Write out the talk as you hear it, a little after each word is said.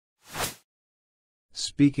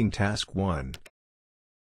Speaking Task 1.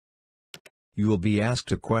 You will be asked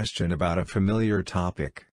a question about a familiar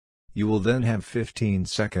topic. You will then have 15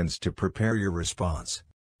 seconds to prepare your response,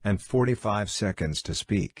 and 45 seconds to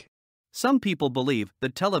speak. Some people believe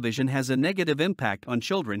that television has a negative impact on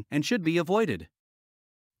children and should be avoided.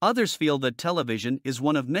 Others feel that television is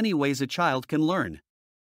one of many ways a child can learn.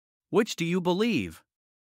 Which do you believe?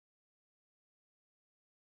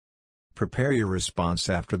 Prepare your response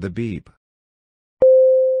after the beep.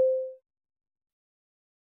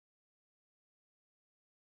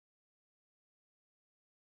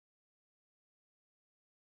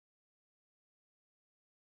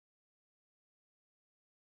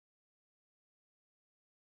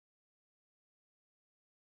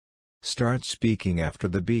 Start speaking after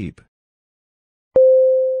the beep.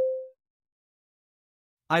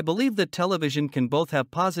 I believe that television can both have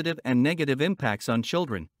positive and negative impacts on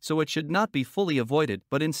children, so it should not be fully avoided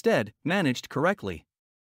but instead managed correctly.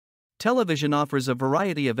 Television offers a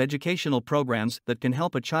variety of educational programs that can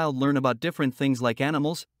help a child learn about different things like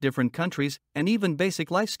animals, different countries, and even basic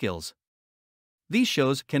life skills. These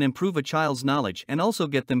shows can improve a child's knowledge and also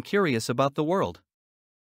get them curious about the world.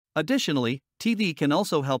 Additionally, TV can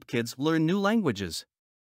also help kids learn new languages.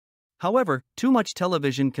 However, too much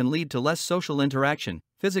television can lead to less social interaction,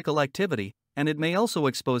 physical activity, and it may also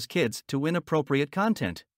expose kids to inappropriate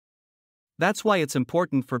content. That's why it's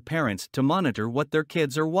important for parents to monitor what their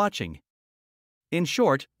kids are watching. In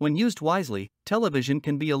short, when used wisely, television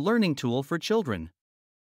can be a learning tool for children.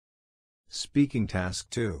 Speaking Task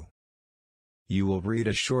 2. You will read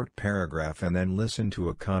a short paragraph and then listen to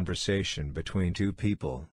a conversation between two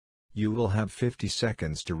people. You will have 50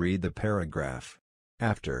 seconds to read the paragraph.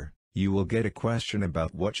 After, you will get a question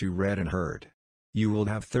about what you read and heard. You will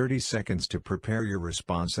have 30 seconds to prepare your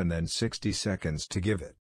response and then 60 seconds to give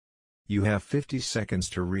it. You have 50 seconds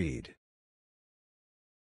to read.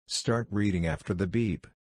 Start reading after the beep.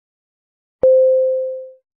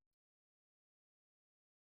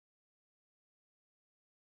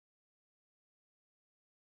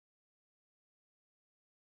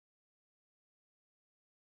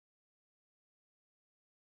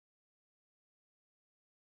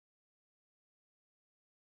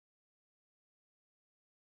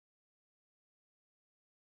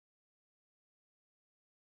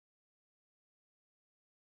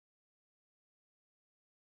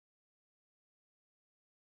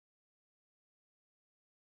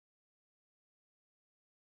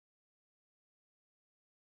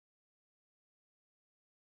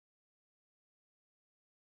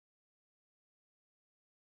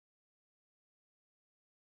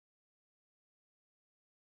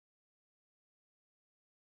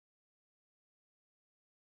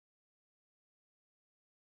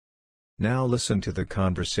 Now listen to the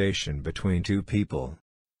conversation between two people.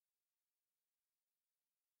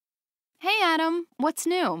 Hey Adam, what's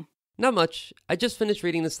new? Not much. I just finished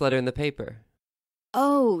reading this letter in the paper.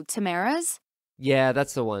 Oh, Tamara's? Yeah,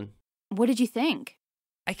 that's the one. What did you think?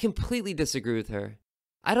 I completely disagree with her.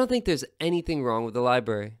 I don't think there's anything wrong with the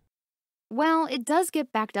library. Well, it does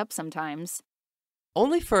get backed up sometimes.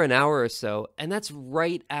 Only for an hour or so, and that's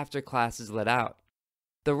right after class is let out.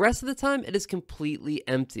 The rest of the time, it is completely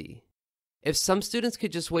empty. If some students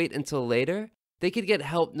could just wait until later, they could get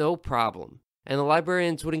help no problem, and the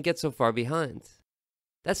librarians wouldn't get so far behind.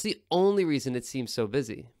 That's the only reason it seems so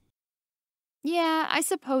busy. Yeah, I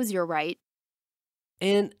suppose you're right.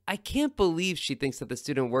 And I can't believe she thinks that the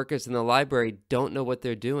student workers in the library don't know what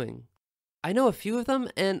they're doing. I know a few of them,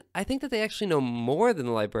 and I think that they actually know more than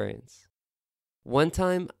the librarians. One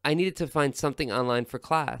time, I needed to find something online for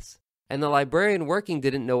class, and the librarian working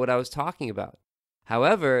didn't know what I was talking about.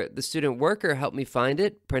 However, the student worker helped me find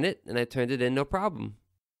it, print it, and I turned it in no problem.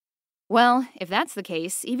 Well, if that's the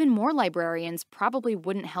case, even more librarians probably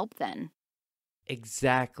wouldn't help then.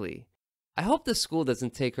 Exactly. I hope the school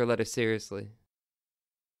doesn't take her letter seriously.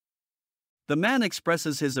 The man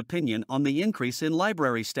expresses his opinion on the increase in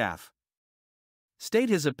library staff. State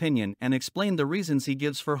his opinion and explain the reasons he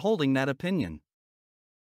gives for holding that opinion.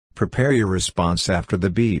 Prepare your response after the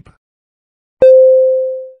beep.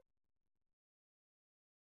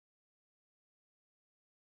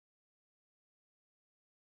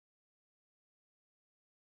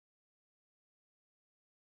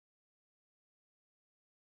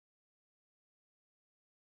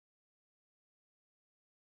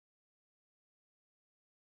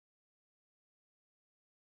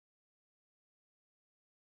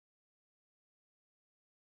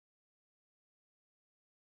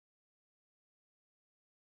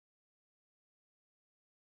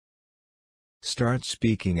 Start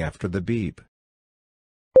speaking after the beep.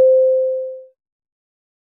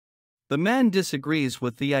 The man disagrees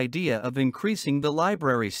with the idea of increasing the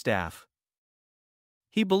library staff.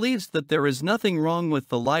 He believes that there is nothing wrong with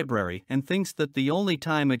the library and thinks that the only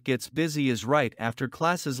time it gets busy is right after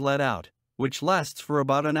classes let out, which lasts for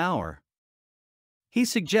about an hour. He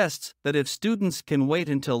suggests that if students can wait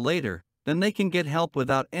until later, then they can get help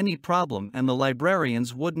without any problem and the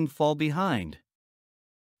librarians wouldn't fall behind.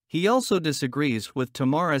 He also disagrees with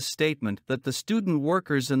Tamara's statement that the student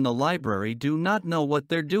workers in the library do not know what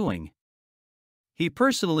they're doing. He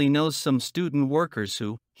personally knows some student workers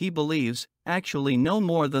who, he believes, actually know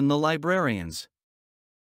more than the librarians.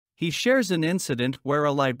 He shares an incident where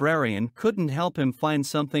a librarian couldn't help him find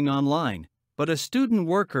something online, but a student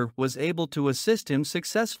worker was able to assist him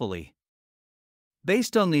successfully.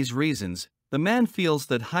 Based on these reasons, the man feels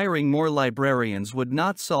that hiring more librarians would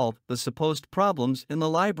not solve the supposed problems in the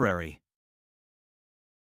library.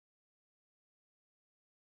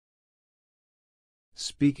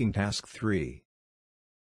 Speaking Task 3.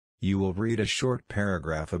 You will read a short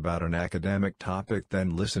paragraph about an academic topic,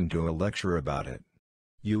 then listen to a lecture about it.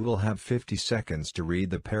 You will have 50 seconds to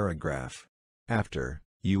read the paragraph. After,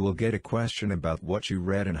 you will get a question about what you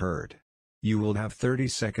read and heard. You will have 30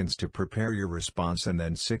 seconds to prepare your response and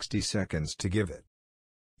then 60 seconds to give it.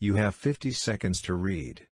 You have 50 seconds to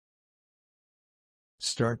read.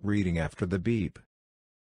 Start reading after the beep.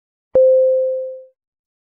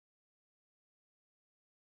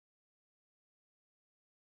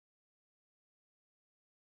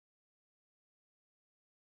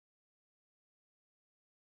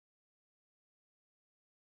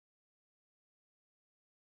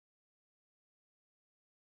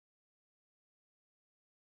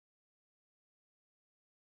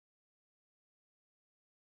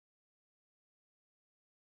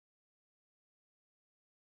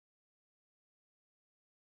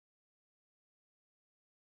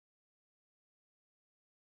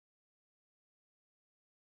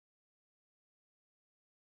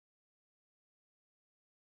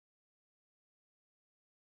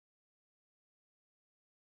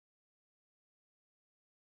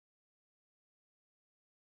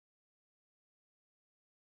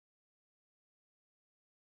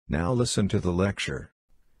 Now listen to the lecture.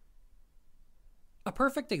 A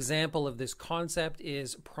perfect example of this concept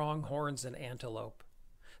is pronghorns and antelope.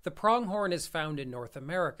 The pronghorn is found in North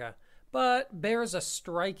America, but bears a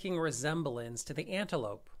striking resemblance to the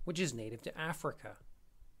antelope, which is native to Africa.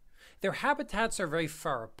 Their habitats are very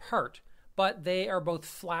far apart, but they are both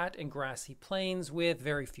flat and grassy plains with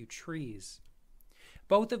very few trees.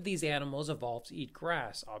 Both of these animals evolved to eat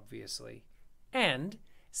grass, obviously, and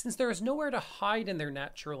since there is nowhere to hide in their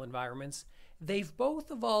natural environments, they've both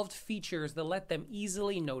evolved features that let them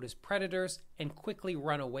easily notice predators and quickly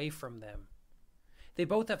run away from them. They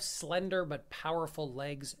both have slender but powerful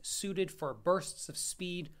legs suited for bursts of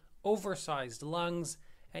speed, oversized lungs,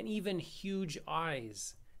 and even huge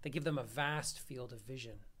eyes that give them a vast field of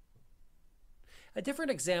vision. A different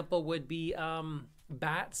example would be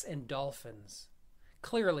bats and dolphins.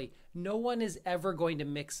 Clearly, no one is ever going to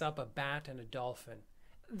mix up a bat and a dolphin.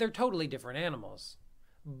 They're totally different animals,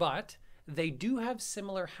 but they do have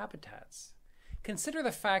similar habitats. Consider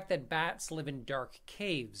the fact that bats live in dark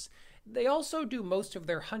caves. They also do most of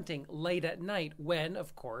their hunting late at night when,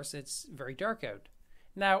 of course, it's very dark out.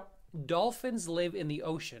 Now, dolphins live in the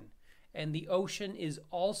ocean, and the ocean is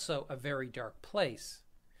also a very dark place.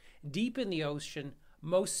 Deep in the ocean,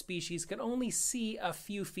 most species can only see a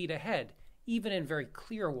few feet ahead, even in very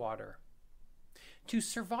clear water. To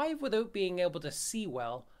survive without being able to see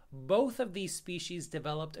well, both of these species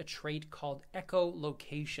developed a trait called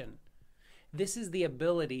echolocation. This is the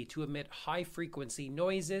ability to emit high-frequency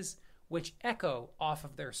noises which echo off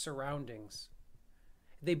of their surroundings.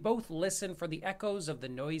 They both listen for the echoes of the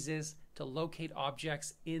noises to locate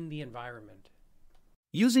objects in the environment.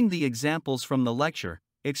 Using the examples from the lecture,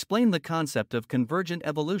 explain the concept of convergent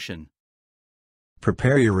evolution.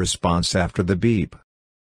 Prepare your response after the beep.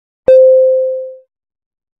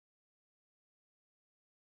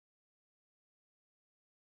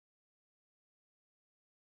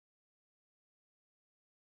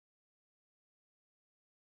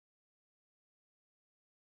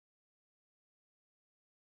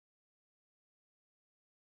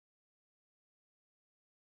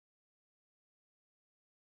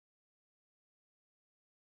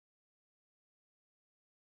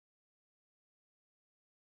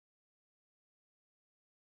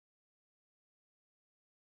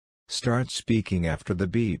 Start speaking after the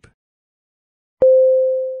beep.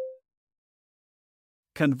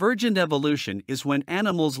 Convergent evolution is when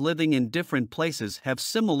animals living in different places have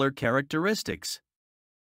similar characteristics.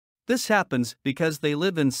 This happens because they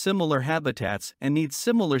live in similar habitats and need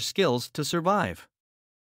similar skills to survive.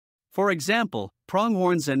 For example,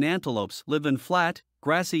 pronghorns and antelopes live in flat,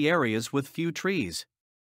 grassy areas with few trees.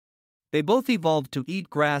 They both evolved to eat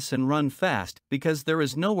grass and run fast because there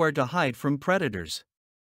is nowhere to hide from predators.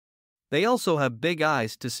 They also have big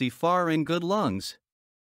eyes to see far and good lungs.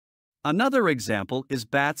 Another example is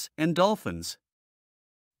bats and dolphins.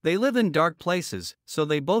 They live in dark places, so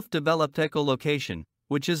they both developed echolocation,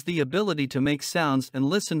 which is the ability to make sounds and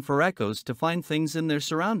listen for echoes to find things in their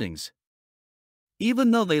surroundings.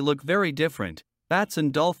 Even though they look very different, bats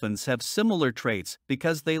and dolphins have similar traits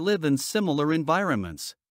because they live in similar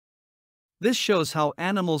environments. This shows how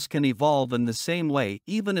animals can evolve in the same way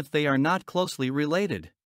even if they are not closely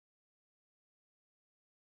related.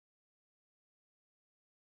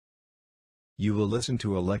 You will listen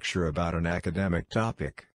to a lecture about an academic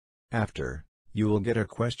topic. After, you will get a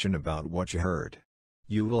question about what you heard.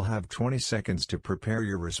 You will have 20 seconds to prepare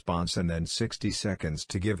your response and then 60 seconds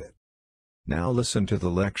to give it. Now listen to the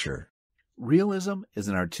lecture. Realism is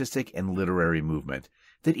an artistic and literary movement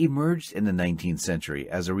that emerged in the 19th century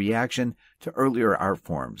as a reaction to earlier art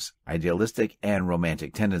forms, idealistic and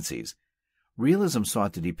romantic tendencies. Realism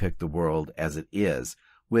sought to depict the world as it is,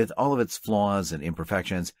 with all of its flaws and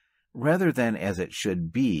imperfections, rather than as it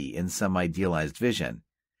should be in some idealized vision.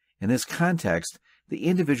 In this context, the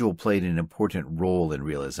individual played an important role in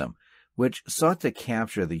realism, which sought to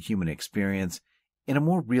capture the human experience in a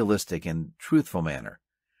more realistic and truthful manner.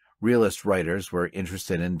 Realist writers were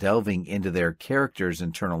interested in delving into their characters'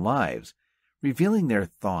 internal lives, revealing their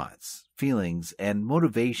thoughts, feelings, and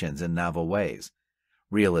motivations in novel ways.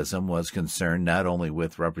 Realism was concerned not only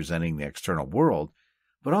with representing the external world,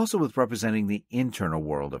 but also with representing the internal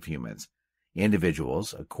world of humans.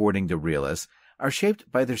 Individuals, according to realists, are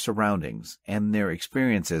shaped by their surroundings, and their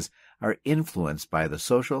experiences are influenced by the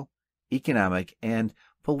social, economic, and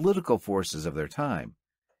political forces of their time.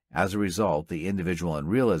 As a result, the individual in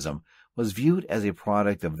realism was viewed as a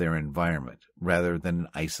product of their environment rather than an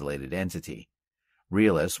isolated entity.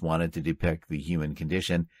 Realists wanted to depict the human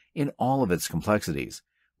condition in all of its complexities,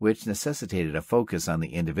 which necessitated a focus on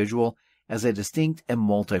the individual as a distinct and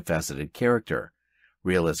multifaceted character.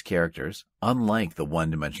 Realist characters, unlike the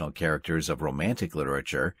one-dimensional characters of romantic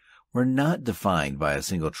literature, were not defined by a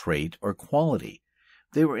single trait or quality.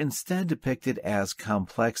 They were instead depicted as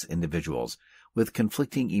complex individuals with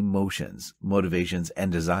conflicting emotions, motivations,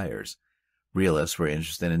 and desires. Realists were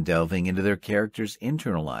interested in delving into their characters'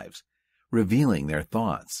 internal lives, revealing their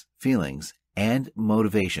thoughts, feelings, and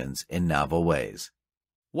motivations in novel ways.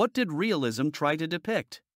 What did realism try to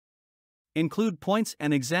depict? Include points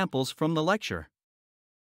and examples from the lecture.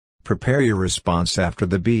 Prepare your response after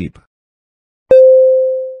the beep.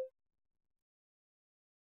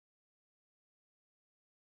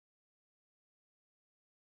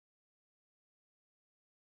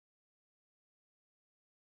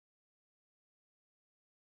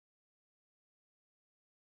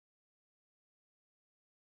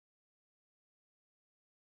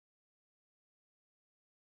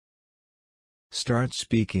 Start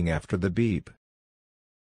speaking after the beep.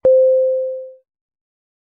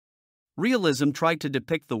 Realism tried to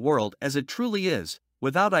depict the world as it truly is,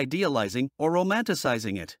 without idealizing or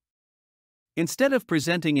romanticizing it. Instead of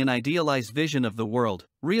presenting an idealized vision of the world,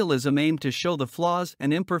 realism aimed to show the flaws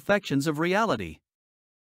and imperfections of reality.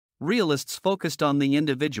 Realists focused on the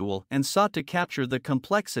individual and sought to capture the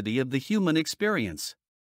complexity of the human experience.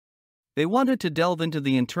 They wanted to delve into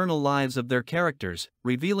the internal lives of their characters,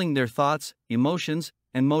 revealing their thoughts, emotions,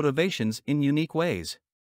 and motivations in unique ways.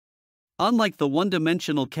 Unlike the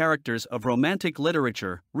one-dimensional characters of romantic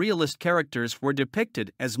literature, realist characters were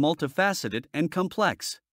depicted as multifaceted and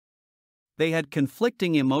complex. They had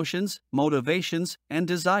conflicting emotions, motivations, and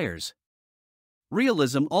desires.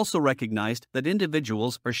 Realism also recognized that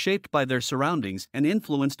individuals are shaped by their surroundings and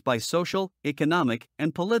influenced by social, economic,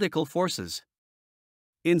 and political forces.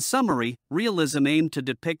 In summary, realism aimed to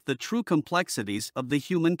depict the true complexities of the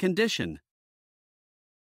human condition.